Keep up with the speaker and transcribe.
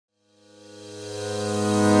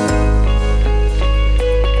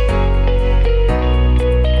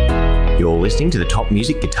listening to the Top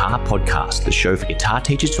Music Guitar Podcast, the show for guitar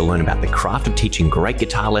teachers to learn about the craft of teaching great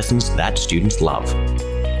guitar lessons that students love.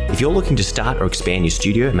 If you're looking to start or expand your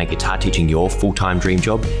studio and make guitar teaching your full-time dream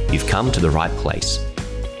job, you've come to the right place.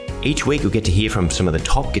 Each week, you'll get to hear from some of the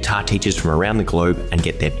top guitar teachers from around the globe and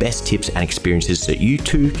get their best tips and experiences so you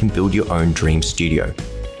too can build your own dream studio.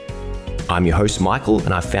 I'm your host, Michael,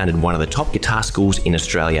 and I've founded one of the top guitar schools in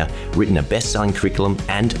Australia, written a best-selling curriculum,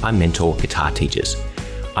 and I mentor guitar teachers.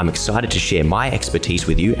 I'm excited to share my expertise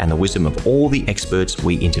with you and the wisdom of all the experts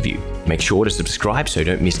we interview. Make sure to subscribe so you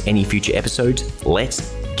don't miss any future episodes.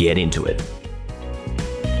 Let's get into it.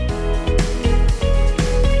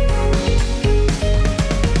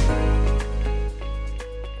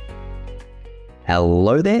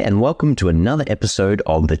 Hello there, and welcome to another episode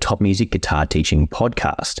of the Top Music Guitar Teaching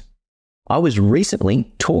Podcast. I was recently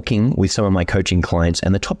talking with some of my coaching clients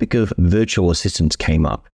and the topic of virtual assistants came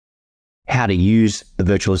up. How to use the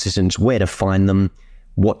virtual assistants, where to find them,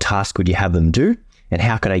 what task would you have them do, and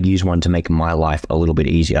how could I use one to make my life a little bit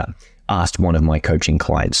easier, asked one of my coaching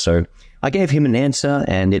clients. So I gave him an answer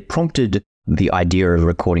and it prompted the idea of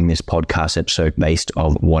recording this podcast episode based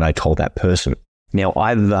on what I told that person. Now,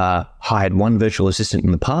 I've hired one virtual assistant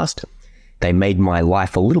in the past. They made my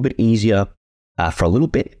life a little bit easier for a little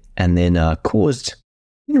bit, and then didn't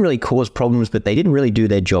really cause problems, but they didn't really do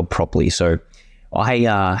their job properly. So I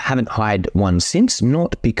haven't hired one since,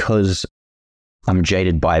 not because I'm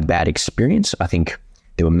jaded by a bad experience. I think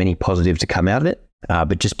there were many positives to come out of it,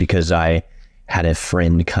 but just because I had a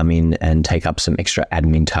friend come in and take up some extra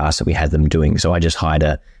admin tasks that we had them doing. So I just hired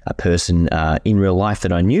a person in real life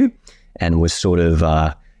that I knew and was sort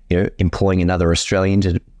of employing another Australian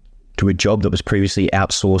to do a job that was previously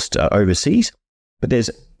outsourced overseas. But there's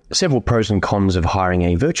several pros and cons of hiring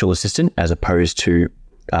a virtual assistant as opposed to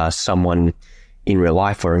someone in real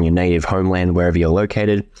life or in your native homeland, wherever you're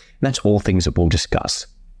located. And that's all things that we'll discuss.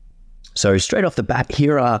 So straight off the bat,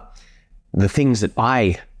 here are the things that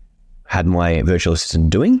I had my virtual assistant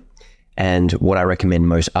doing and what I recommend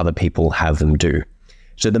most other people have them do.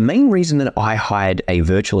 So the main reason that I hired a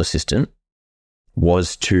virtual assistant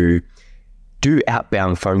was to do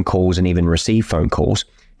outbound phone calls and even receive phone calls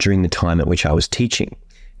during the time at which I was teaching.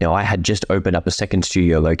 Now, I had just opened up a second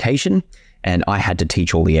studio location and I had to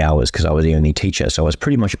teach all the hours because I was the only teacher. So I was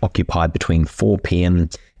pretty much occupied between 4 p.m.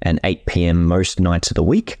 and 8 p.m. most nights of the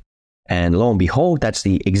week. And lo and behold, that's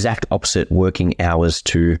the exact opposite working hours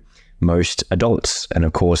to most adults and,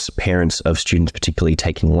 of course, parents of students particularly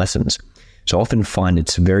taking lessons. So I often find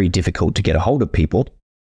it's very difficult to get a hold of people.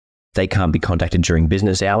 They can't be contacted during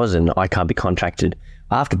business hours and I can't be contacted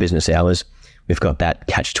after business hours. We've got that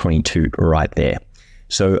catch-22 right there.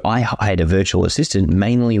 So I hired a virtual assistant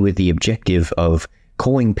mainly with the objective of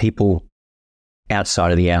calling people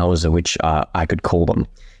outside of the hours at which I could call them.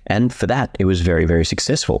 And for that, it was very, very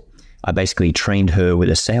successful. I basically trained her with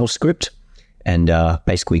a sales script and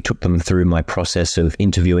basically took them through my process of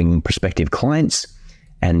interviewing prospective clients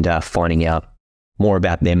and finding out more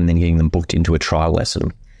about them and then getting them booked into a trial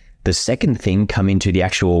lesson. The second thing come into the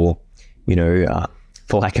actual,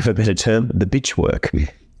 for lack of a better term, the bitch work,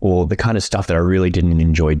 or the kind of stuff that I really didn't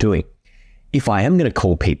enjoy doing. If I am going to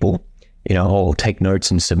call people, I'll take notes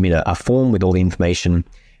and submit a form with all the information,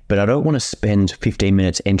 but I don't want to spend 15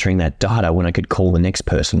 minutes entering that data when I could call the next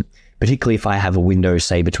person, particularly if I have a window,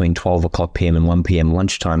 say, between 12 o'clock p.m. and 1 p.m.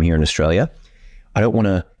 lunchtime here in Australia. I don't want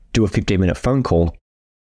to do a 15-minute phone call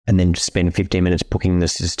and then spend 15 minutes booking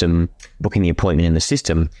the appointment in the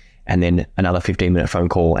system, and then another 15-minute phone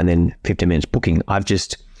call and then 15 minutes booking. I've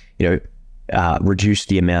just, reduced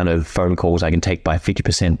the amount of phone calls I can take by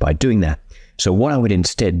 50% by doing that. So what I would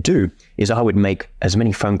instead do is I would make as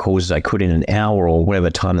many phone calls as I could in an hour or whatever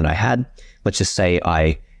time that I had. Let's just say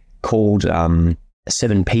I called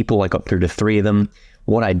 7 people. I got through to 3 of them.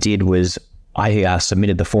 What I did was I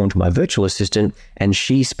submitted the form to my virtual assistant and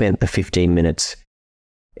she spent the 15 minutes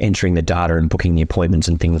entering the data and booking the appointments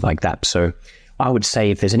and things like that. So I would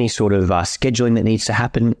say if there's any sort of scheduling that needs to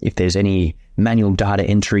happen, if there's any manual data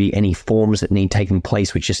entry, any forms that need taking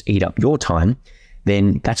place which just eat up your time,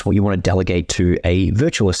 then that's what you want to delegate to a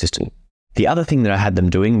virtual assistant. The other thing that I had them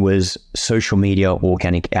doing was social media,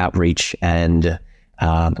 organic outreach, and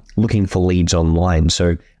looking for leads online.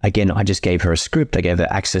 So again, I just gave her a script. I gave her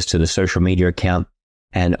access to the social media account,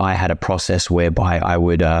 and I had a process whereby I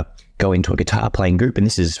would go into a guitar playing group. And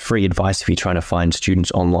this is free advice if you're trying to find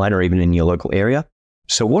students online or even in your local area.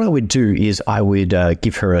 So what I would do is I would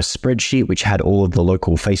give her a spreadsheet which had all of the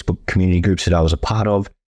local Facebook community groups that I was a part of.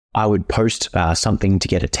 I would post something to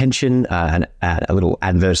get attention, and a little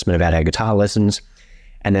advertisement about our guitar lessons.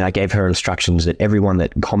 And then I gave her instructions that everyone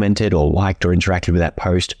that commented or liked or interacted with that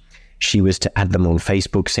post she was to add them on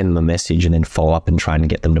Facebook, send them a message, and then follow up and try and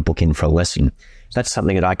get them to book in for a lesson. So that's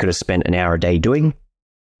something that I could have spent an hour a day doing.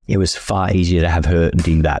 It was far easier to have her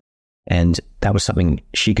do that. And that was something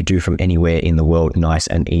she could do from anywhere in the world, nice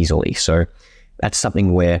and easily. So that's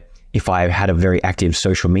something where if I had a very active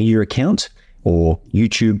social media account or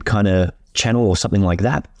YouTube kind of channel or something like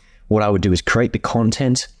that, what I would do is create the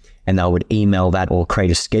content and I would email that or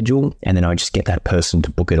create a schedule, and then I would just get that person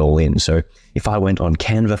to book it all in. So if I went on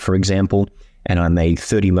Canva, for example, and I made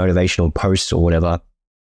 30 motivational posts or whatever,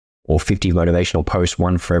 or 50 motivational posts,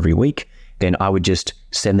 one for every week, then I would just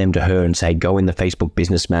send them to her and say, go in the Facebook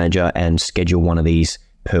Business Manager and schedule one of these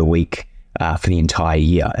per week for the entire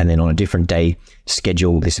year. And then on a different day,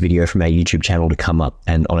 schedule this video from our YouTube channel to come up.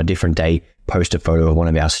 And on a different day, post a photo of one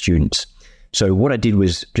of our students. So what I did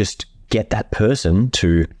was just get that person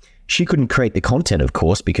to, she couldn't create the content, of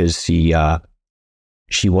course, because she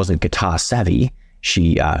wasn't guitar savvy.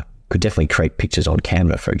 She could definitely create pictures on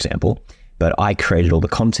Canva, for example, but I created all the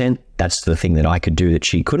content. That's the thing that I could do that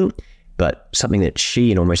she couldn't. But something that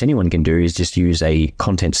she and almost anyone can do is just use a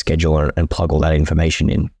content scheduler and plug all that information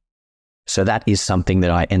in. So that is something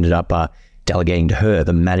that I ended up delegating to her,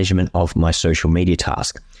 the management of my social media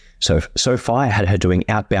task. So far I had her doing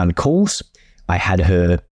outbound calls. I had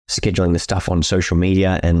her scheduling the stuff on social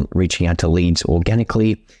media and reaching out to leads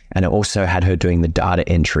organically. And I also had her doing the data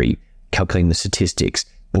entry, calculating the statistics,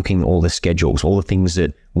 booking all the schedules, all the things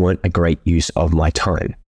that weren't a great use of my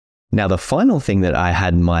time. Now, the final thing that I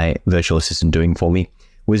had my virtual assistant doing for me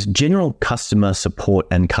was general customer support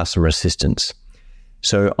and customer assistance.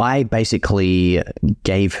 So I basically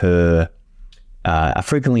gave her a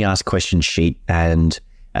frequently asked questions sheet and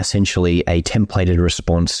essentially a templated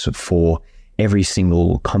response for every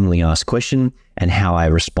single commonly asked question and how I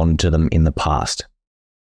responded to them in the past.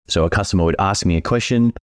 So a customer would ask me a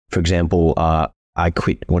question, for example, I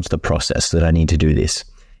quit, what's the process that I need to do this?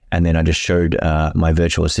 And then I just showed my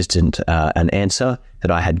virtual assistant an answer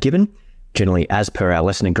that I had given. Generally, as per our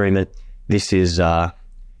lesson agreement, this is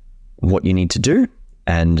what you need to do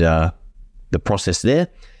and the process there.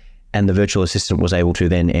 And the virtual assistant was able to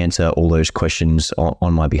then answer all those questions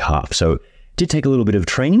on my behalf. So it did take a little bit of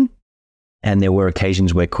training. And there were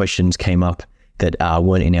occasions where questions came up that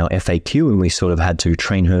weren't in our FAQ, and we sort of had to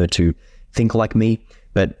train her to think like me.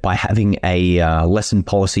 But by having a lesson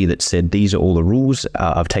policy that said, these are all the rules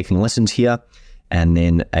of taking lessons here, and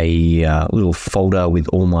then a little folder with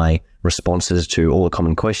all my responses to all the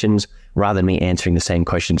common questions, rather than me answering the same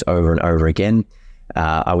questions over and over again,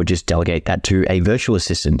 I would just delegate that to a virtual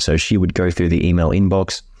assistant. So she would go through the email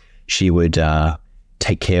inbox. She would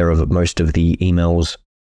take care of most of the emails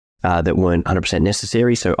that weren't 100%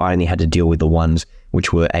 necessary. So I only had to deal with the ones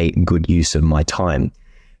which were a good use of my time.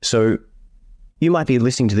 So you might be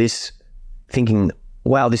listening to this thinking,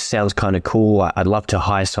 wow, this sounds kind of cool. I'd love to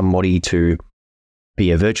hire somebody to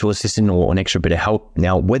be a virtual assistant or an extra bit of help.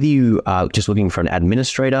 Now, whether you are just looking for an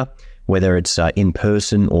administrator, whether it's in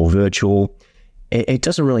person or virtual, it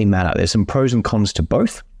doesn't really matter. There's some pros and cons to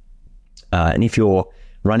both. And if you're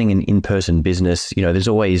running an in-person business, there's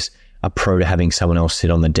always a pro to having someone else sit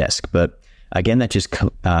on the desk. But again, that just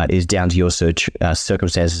is down to your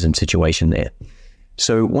circumstances and situation there.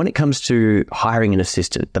 So when it comes to hiring an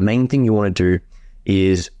assistant, the main thing you want to do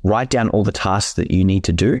is write down all the tasks that you need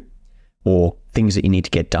to do or things that you need to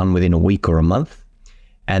get done within a week or a month,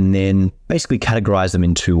 and then basically categorize them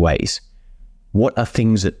in two ways. What are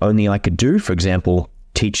things that only I could do? For example,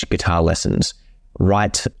 teach guitar lessons,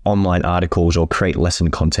 write online articles or create lesson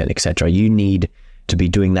content, etc. You need to be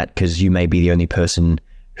doing that because you may be the only person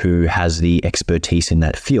who has the expertise in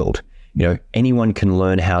that field. Anyone can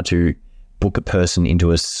learn how to book a person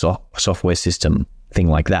into a software system, thing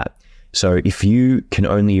like that. So if you can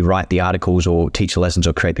only write the articles or teach the lessons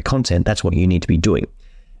or create the content, that's what you need to be doing.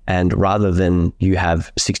 And rather than you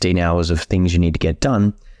have 16 hours of things you need to get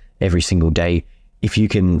done every single day, if you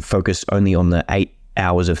can focus only on the 8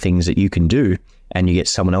 hours of things that you can do, and you get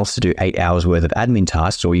someone else to do 8 hours worth of admin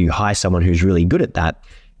tasks, or you hire someone who's really good at that,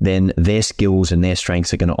 then their skills and their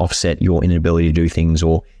strengths are going to offset your inability to do things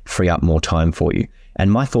or free up more time for you.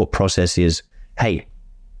 And my thought process is, hey,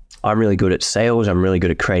 I'm really good at sales. I'm really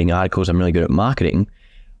good at creating articles. I'm really good at marketing.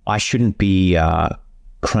 I shouldn't be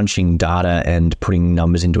crunching data and putting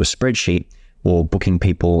numbers into a spreadsheet or booking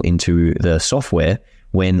people into the software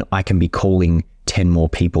when I can be calling 10 more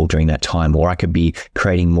people during that time, or I could be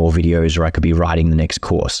creating more videos, or I could be writing the next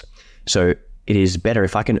course. So it is better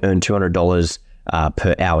if I can earn $200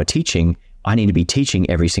 per hour teaching, I need to be teaching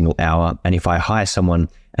every single hour. And if I hire someone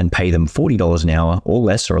and pay them $40 an hour or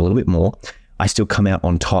less or a little bit more, I still come out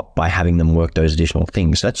on top by having them work those additional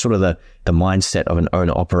things. So that's sort of the mindset of an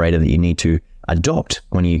owner-operator that you need to adopt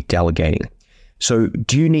when you're delegating. So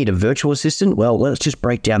do you need a virtual assistant? Well, let's just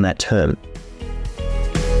break down that term.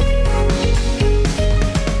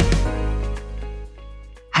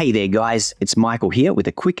 Hey there guys, it's Michael here with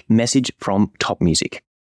a quick message from Top Music.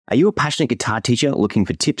 Are you a passionate guitar teacher looking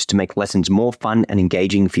for tips to make lessons more fun and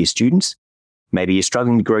engaging for your students? Maybe you're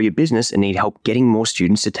struggling to grow your business and need help getting more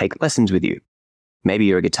students to take lessons with you. Maybe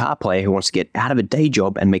you're a guitar player who wants to get out of a day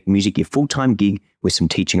job and make music your full-time gig with some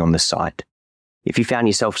teaching on the side. If you found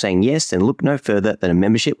yourself saying yes, then look no further than a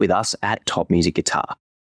membership with us at Top Music Guitar.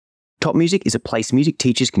 Top Music is a place music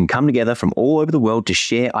teachers can come together from all over the world to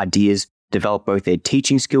share ideas, develop both their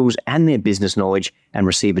teaching skills and their business knowledge, and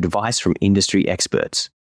receive advice from industry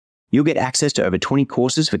experts. You'll get access to over 20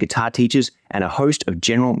 courses for guitar teachers and a host of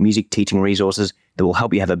general music teaching resources that will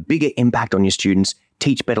help you have a bigger impact on your students,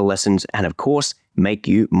 teach better lessons, and of course, make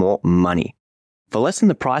you more money. For less than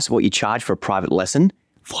the price of what you charge for a private lesson,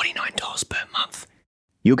 $49 per month,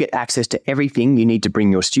 you'll get access to everything you need to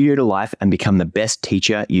bring your studio to life and become the best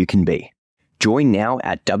teacher you can be. Join now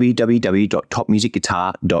at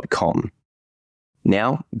www.topmusicguitar.com.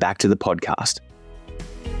 Now, back to the podcast.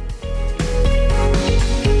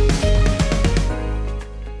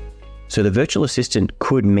 So the virtual assistant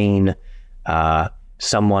could mean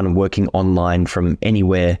someone working online from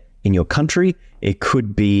anywhere in your country. It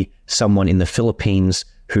could be someone in the Philippines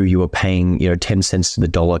who you are paying 10 cents to the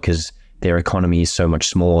dollar because their economy is so much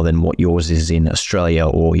smaller than what yours is in Australia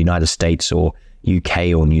or United States or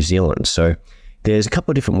UK or New Zealand. So there's a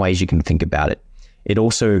couple of different ways you can think about it. It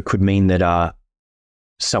also could mean that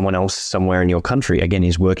someone else somewhere in your country, again,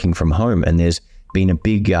 is working from home and there's been a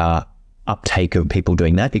big uptake of people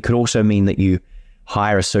doing that. It could also mean that you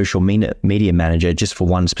hire a social media manager just for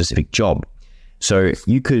one specific job. So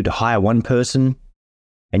you could hire one person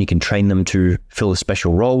and you can train them to fill a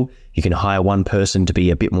special role. You can hire one person to be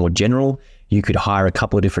a bit more general. You could hire a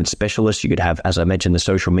couple of different specialists. You could have, as I mentioned, the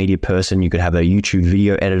social media person. You could have a YouTube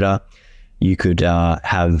video editor. You could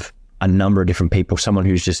have a number of different people, someone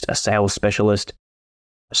who's just a sales specialist.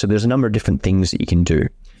 So there's a number of different things that you can do.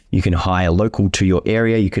 You can hire local to your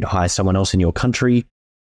area. You could hire someone else in your country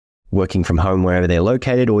working from home wherever they're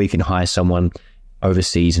located, or you can hire someone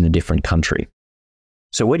overseas in a different country.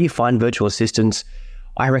 So where do you find virtual assistants?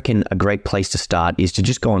 I reckon a great place to start is to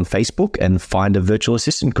just go on Facebook and find a virtual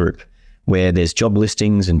assistant group where there's job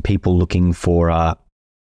listings and people looking for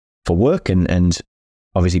work and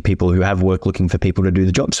obviously people who have work looking for people to do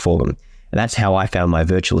the jobs for them. And that's how I found my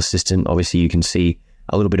virtual assistant. Obviously, you can see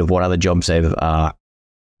a little bit of what other jobs they've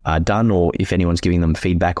done, or if anyone's giving them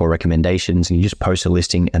feedback or recommendations, and you just post a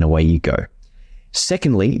listing and away you go.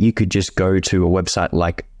 Secondly, you could just go to a website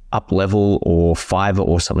like Uplevel or Fiverr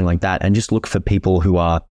or something like that and just look for people who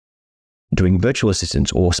are doing virtual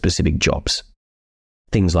assistants or specific jobs,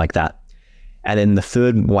 things like that. And then the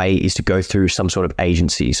third way is to go through some sort of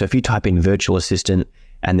agency. So if you type in virtual assistant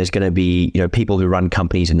and there's going to be people who run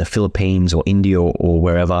companies in the Philippines or India or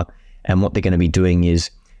wherever, and what they're going to be doing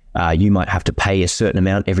is you might have to pay a certain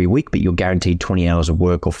amount every week, but you're guaranteed 20 hours of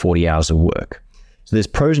work or 40 hours of work. So there's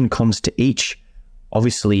pros and cons to each.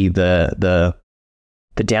 Obviously, the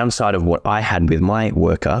downside of what I had with my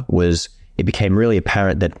worker was it became really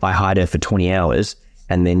apparent that I hired her for 20 hours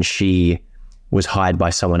and then she was hired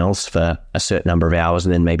by someone else for a certain number of hours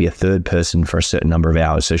and then maybe a third person for a certain number of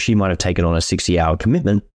hours. So she might have taken on a 60-hour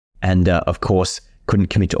commitment and, of course, couldn't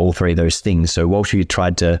commit to all three of those things. So while she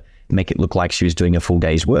tried to make it look like she was doing a full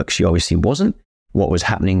day's work, she obviously wasn't. What was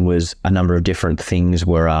happening was a number of different things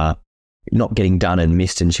were not getting done and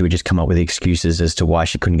missed, and she would just come up with excuses as to why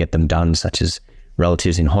she couldn't get them done, such as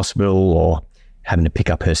relatives in hospital or having to pick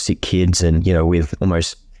up her sick kids. And, with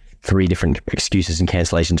almost 3 different excuses and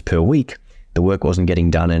cancellations per week, the work wasn't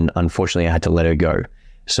getting done, and unfortunately I had to let her go.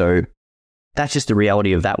 So that's just the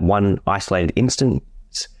reality of that one isolated instance.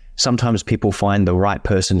 Sometimes people find the right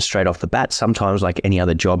person straight off the bat. Sometimes, like any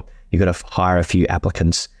other job, you've got to hire a few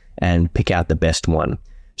applicants and pick out the best one.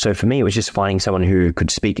 So for me, it was just finding someone who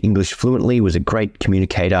could speak English fluently, was a great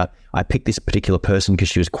communicator. I picked this particular person because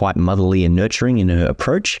she was quite motherly and nurturing in her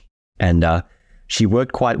approach. And she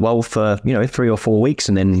worked quite well for, 3 or 4 weeks.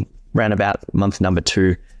 And then around about month number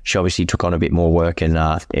 2, she obviously took on a bit more work and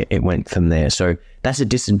it went from there. So that's a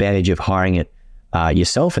disadvantage of hiring it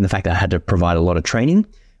yourself, and the fact that I had to provide a lot of training.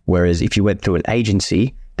 Whereas if you went through an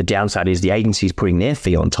agency, the downside is the agency is putting their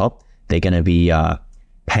fee on top. They're going to be you're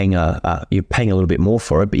paying a little bit more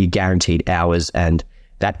for it, but you're guaranteed hours, and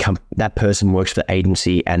that person works for the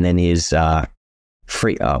agency and then is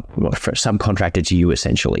subcontracted to you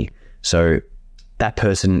essentially. So that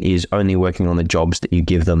person is only working on the jobs that you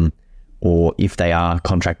give them, or if they are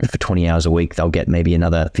contracted for 20 hours a week, they'll get maybe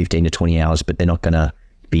another 15 to 20 hours, but they're not going to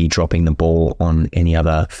be dropping the ball on any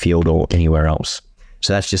other field or anywhere else.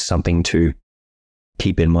 So that's just something to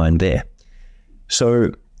keep in mind there.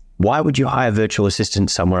 So why would you hire a virtual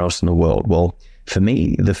assistant somewhere else in the world? Well, for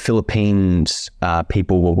me, the Philippines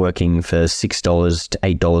people were working for $6 to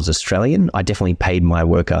 $8 Australian. I definitely paid my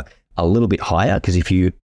worker a little bit higher, because if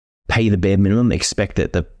you pay the bare minimum, expect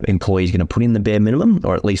that the employee is going to put in the bare minimum,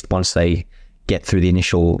 or at least once they get through the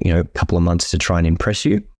initial, couple of months to try and impress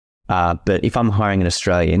you. But if I'm hiring an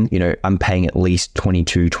Australian, I'm paying at least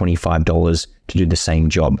 $22, $25 to do the same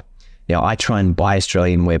job. Now, I try and buy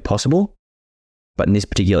Australian where possible, but in this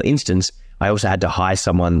particular instance, I also had to hire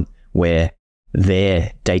someone where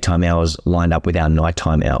their daytime hours lined up with our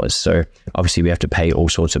nighttime hours. So obviously we have to pay all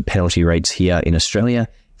sorts of penalty rates here in Australia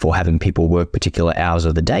for having people work particular hours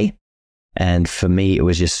of the day. And for me, it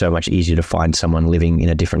was just so much easier to find someone living in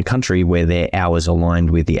a different country where their hours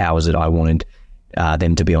aligned with the hours that I wanted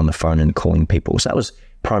them to be on the phone and calling people. So that was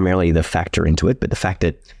primarily the factor into it. But the fact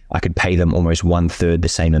that I could pay them almost 1/3 the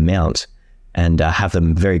same amount and have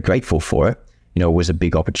them very grateful for it, was a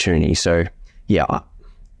big opportunity. So yeah,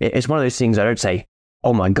 it's one of those things I don't say,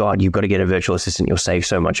 oh my God, you've got to get a virtual assistant, you'll save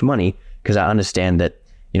so much money, because I understand that,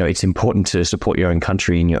 it's important to support your own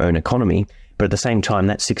country and your own economy. But at the same time,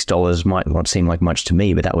 that $6 might not seem like much to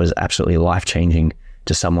me, but that was absolutely life-changing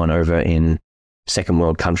to someone over in second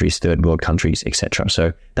world countries, third world countries, etc.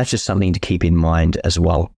 So that's just something to keep in mind as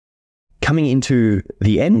well. Coming into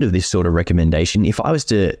the end of this sort of recommendation, if I was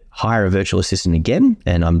to hire a virtual assistant again,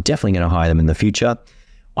 and I'm definitely going to hire them in the future,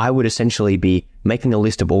 I would essentially be making a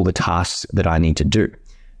list of all the tasks that I need to do.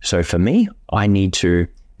 So for me, I need to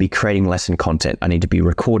be creating lesson content. I need to be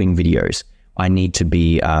recording videos. I need to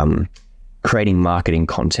be creating marketing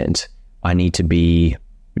content. I need to be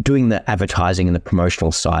doing the advertising and the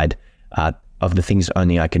promotional side of the things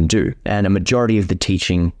only I can do. And a majority of the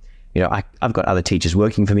teaching, I've got other teachers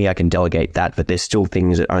working for me. I can delegate that, but there's still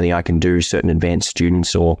things that only I can do, certain advanced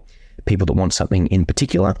students or people that want something in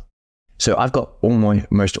particular. So I've got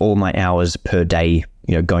almost all my hours per day,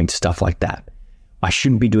 going to stuff like that. I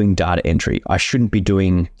shouldn't be doing data entry. I shouldn't be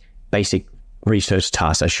doing basic research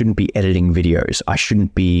tasks. I shouldn't be editing videos. I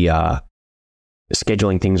shouldn't be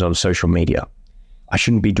scheduling things on social media. I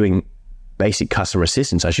shouldn't be doing basic customer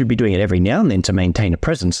assistance. I should be doing it every now and then to maintain a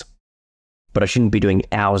presence, but I shouldn't be doing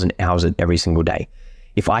hours and hours every single day.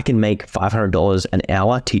 If I can make $500 an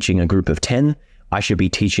hour teaching a group of 10, I should be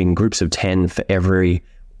teaching groups of 10 for every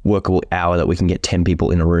workable hour that we can get 10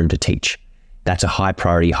 people in a room to teach. That's a high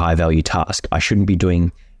priority, high value task. I shouldn't be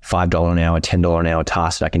doing $5 an hour, $10 an hour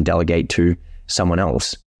tasks that I can delegate to someone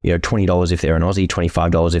else. $20 if they're an Aussie,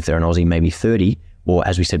 $25 if they're an Aussie, maybe $30, or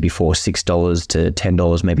as we said before, $6 to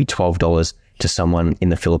 $10, maybe $12 to someone in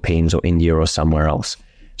the Philippines or India or somewhere else.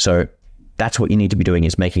 So that's what you need to be doing,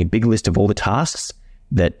 is making a big list of all the tasks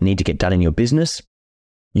that need to get done in your business.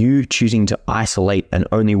 You choosing to isolate and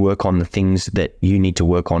only work on the things that you need to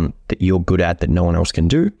work on, that you're good at, that no one else can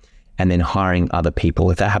do, and then hiring other people.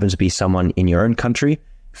 If that happens to be someone in your own country,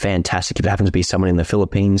 fantastic. If it happens to be someone in the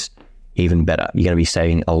Philippines, even better. You're going to be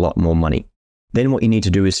saving a lot more money. Then what you need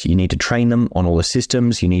to do is you need to train them on all the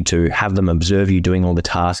systems. You need to have them observe you doing all the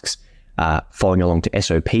tasks, following along to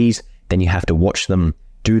SOPs. Then you have to watch them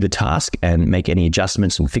do the task and make any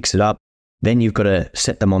adjustments and fix it up. Then you've got to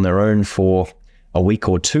set them on their own for a week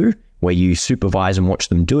or two, where you supervise and watch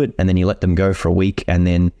them do it, and then you let them go for a week, and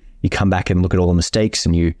then you come back and look at all the mistakes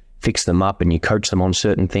and you fix them up and you coach them on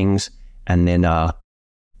certain things, and then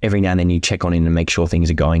every now and then you check on in and make sure things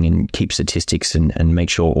are going and keep statistics and make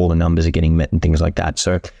sure all the numbers are getting met and things like that.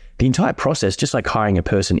 So the entire process, just like hiring a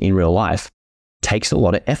person in real life, takes a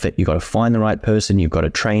lot of effort. You've got to find the right person, you've got to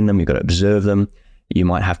train them, you've got to observe them. You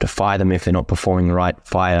might have to fire them if they're not performing the right.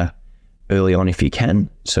 Fire early on if you can,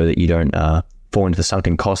 so that you don't fall into the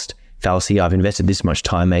sunken cost fallacy. I've invested this much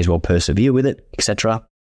time, may as well persevere with it, etc.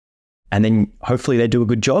 And then hopefully they do a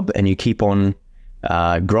good job and you keep on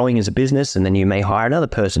growing as a business, and then you may hire another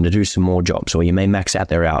person to do some more jobs, or you may max out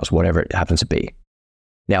their hours, whatever it happens to be.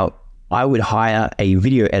 Now, I would hire a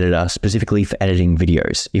video editor specifically for editing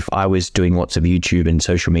videos. If I was doing lots of YouTube and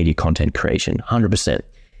social media content creation, 100%,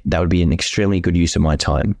 that would be an extremely good use of my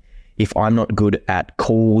time. If I'm not good at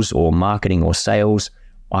calls or marketing or sales,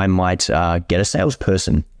 I might get a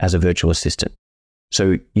salesperson as a virtual assistant.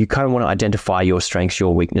 So you kind of want to identify your strengths,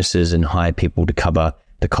 your weaknesses, and hire people to cover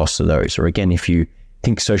the costs of those. Or again, if you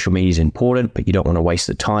think social media is important, but you don't want to waste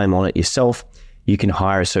the time on it yourself, you can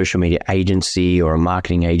hire a social media agency or a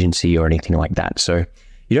marketing agency or anything like that. So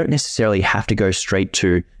you don't necessarily have to go straight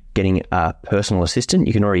to getting a personal assistant,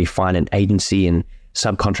 you can already find an agency and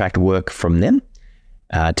subcontract work from them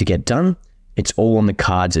to get done. It's all on the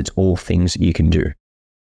cards. It's all things you can do.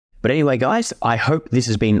 But anyway, guys, I hope this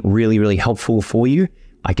has been really, really helpful for you.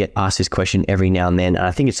 I get asked this question every now and then, and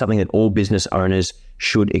I think it's something that all business owners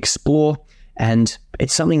should explore. And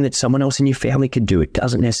it's something that someone else in your family could do. It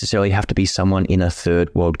doesn't necessarily have to be someone in a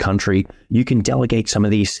third world country. You can delegate some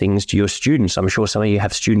of these things to your students. I'm sure some of you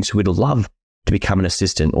have students who would love to become an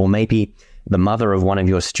assistant, or maybe the mother of one of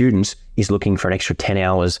your students is looking for an extra 10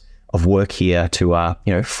 hours of work here to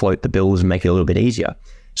float the bills and make it a little bit easier.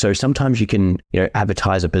 So sometimes you can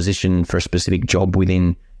advertise a position for a specific job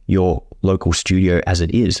within your local studio as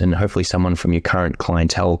it is, and hopefully someone from your current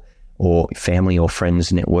clientele or family or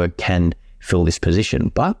friends network can fill this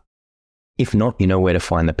position. But if not, you know where to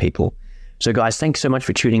find the people. So guys, thanks so much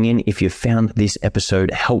for tuning in. If you found this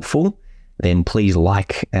episode helpful, then please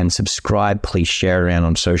like and subscribe. Please share it around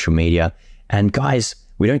on social media. And guys,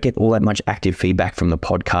 we don't get all that much active feedback from the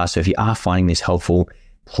podcast. So if you are finding this helpful,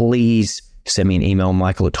 please send me an email,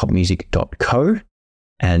 michael@topmusic.co,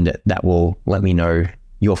 and that will let me know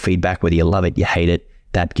your feedback, whether you love it, you hate it.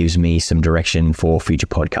 That gives me some direction for future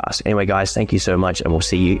podcasts. Anyway, guys, thank you so much, and we'll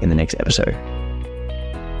see you in the next episode.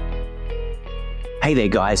 Hey there,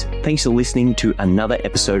 guys. Thanks for listening to another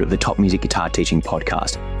episode of the Top Music Guitar Teaching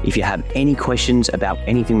Podcast. If you have any questions about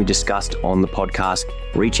anything we discussed on the podcast,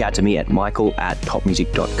 reach out to me at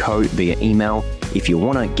michael@topmusic.co via email. If you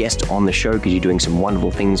want to guest on the show because you're doing some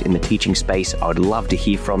wonderful things in the teaching space, I would love to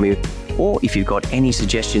hear from you. Or if you've got any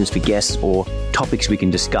suggestions for guests or topics we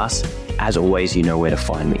can discuss, as always, you know where to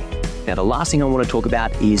find me. Now, the last thing I want to talk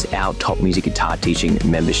about is our Top Music Guitar Teaching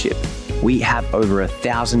membership. We have over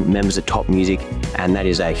 1,000 members at Top Music, and that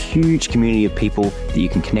is a huge community of people that you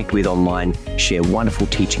can connect with online, share wonderful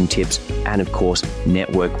teaching tips, and of course,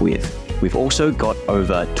 network with. We've also got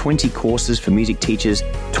over 20 courses for music teachers,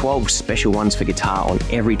 12 special ones for guitar on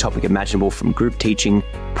every topic imaginable, from group teaching,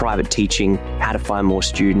 private teaching, how to find more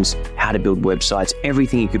students, how to build websites,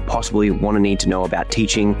 everything you could possibly want to need to know about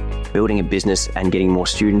teaching, building a business, and getting more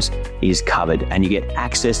students is covered. And you get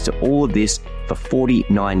access to all of this for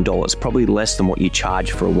 $49, probably less than what you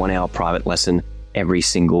charge for a 1-hour private lesson every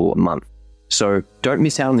single month. So don't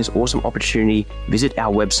miss out on this awesome opportunity. Visit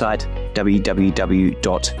our website,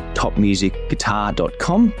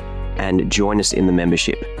 www.topmusicguitar.com, and join us in the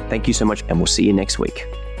membership. Thank you so much, and we'll see you next week.